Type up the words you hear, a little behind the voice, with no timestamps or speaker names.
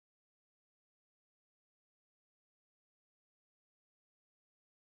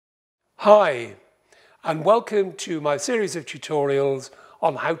Hi, and welcome to my series of tutorials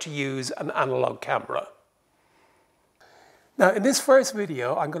on how to use an analog camera. Now, in this first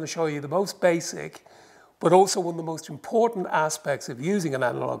video, I'm going to show you the most basic, but also one of the most important aspects of using an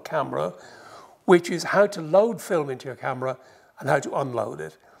analog camera, which is how to load film into your camera and how to unload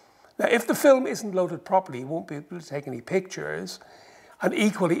it. Now, if the film isn't loaded properly, you won't be able to take any pictures, and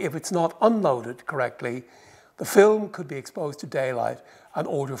equally, if it's not unloaded correctly, the film could be exposed to daylight and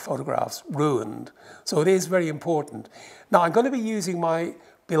all your photographs ruined. So it is very important. Now, I'm going to be using my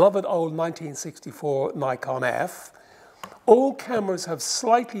beloved old 1964 Nikon F. All cameras have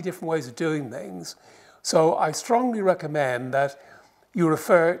slightly different ways of doing things, so I strongly recommend that you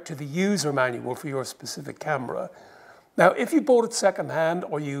refer to the user manual for your specific camera. Now, if you bought it secondhand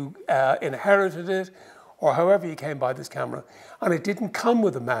or you inherited it, or however you came by this camera, and it didn't come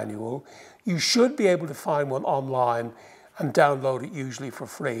with a manual, you should be able to find one online and download it usually for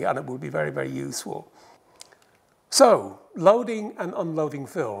free, and it will be very, very useful. So, loading and unloading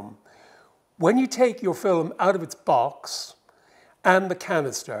film. When you take your film out of its box and the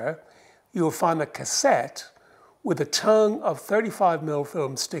canister, you'll find a cassette with a tongue of 35mm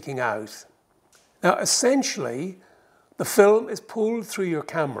film sticking out. Now, essentially, the film is pulled through your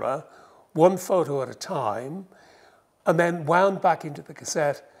camera, one photo at a time, and then wound back into the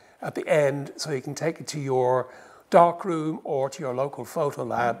cassette at the end so you can take it to your darkroom or to your local photo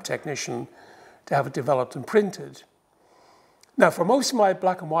lab technician to have it developed and printed. Now, for most of my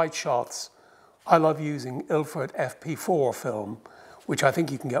black and white shots, I love using Ilford FP4 film, which I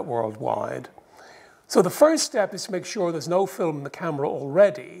think you can get worldwide. So the first step is to make sure there's no film in the camera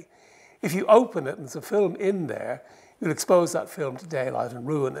already. If you open it and there's a film in there, you'll expose that film to daylight and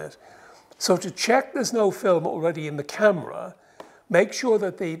ruin it. So to check there's no film already in the camera, make sure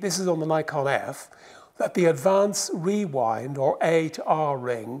that this is on the Nikon F, that the advance rewind or A to R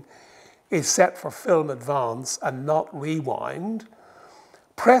ring is set for film advance and not rewind.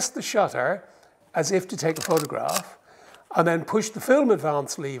 Press the shutter as if to take a photograph, and then push the film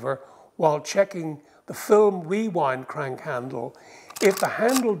advance lever while checking the film rewind crank handle. If the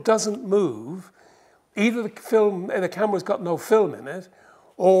handle doesn't move, either the camera's got no film in it,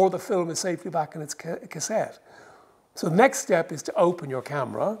 or the film is safely back in its cassette. So the next step is to open your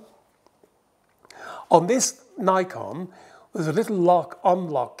camera. On this Nikon, there's a little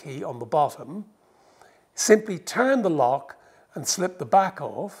lock-unlock key on the bottom. Simply turn the lock and slip the back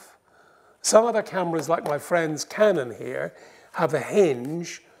off. Some other cameras, like my friend's Canon here, have a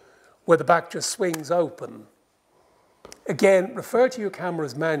hinge where the back just swings open. Again, refer to your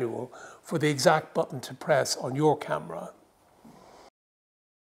camera's manual for the exact button to press on your camera.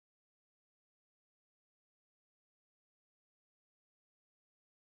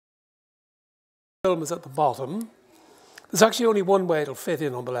 The film is at the bottom. There's actually only one way it'll fit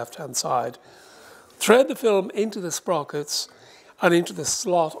in on the left-hand side. Thread the film into the sprockets and into the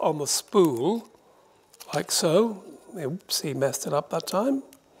slot on the spool, like so. Oops, he messed it up that time.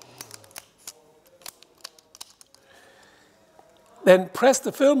 Then press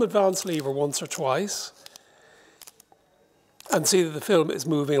the film advance lever once or twice and see that the film is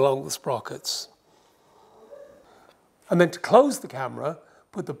moving along the sprockets. And then to close the camera,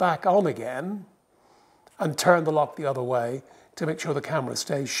 put the back on again and turn the lock the other way to make sure the camera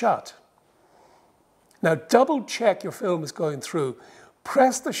stays shut. Now, double check your film is going through.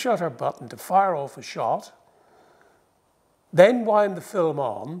 Press the shutter button to fire off a shot, then wind the film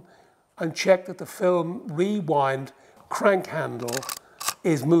on and check that the film rewind crank handle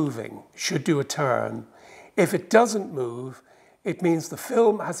is moving, should do a turn. If it doesn't move, it means the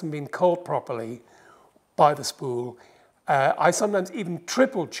film hasn't been caught properly by the spool. I sometimes even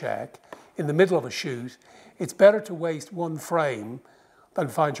triple check in the middle of a shoot. It's better to waste one frame than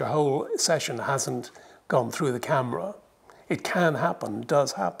find your whole session hasn't gone through the camera. It can happen,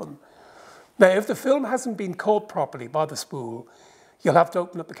 does happen. Now, if the film hasn't been caught properly by the spool, you'll have to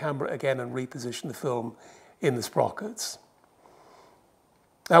open up the camera again and reposition the film in the sprockets.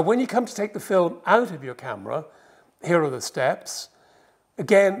 Now, when you come to take the film out of your camera, here are the steps.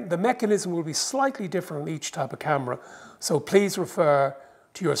 Again, the mechanism will be slightly different on each type of camera, so please refer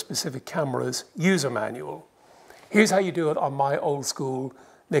to your specific camera's user manual. Here's how you do it on my old school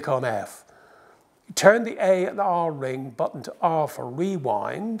Nikon F. You turn the A and R ring button to R for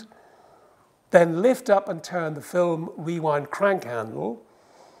rewind, then lift up and turn the film rewind crank handle.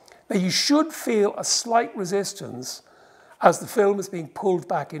 Now, you should feel a slight resistance as the film is being pulled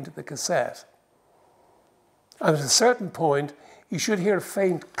back into the cassette. And at a certain point, you should hear a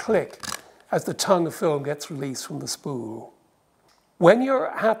faint click as the tongue of film gets released from the spool. When you're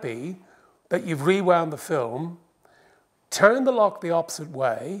happy that you've rewound the film, turn the lock the opposite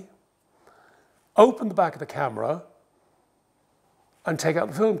way, open the back of the camera and take out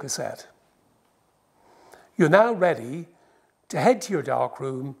the film cassette. You're now ready to head to your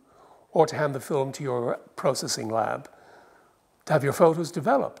darkroom or to hand the film to your processing lab to have your photos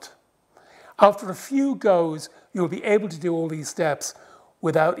developed. After a few goes, you'll be able to do all these steps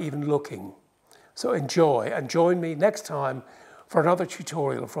without even looking. So enjoy and join me next time for another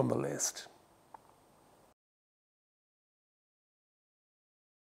tutorial from the list.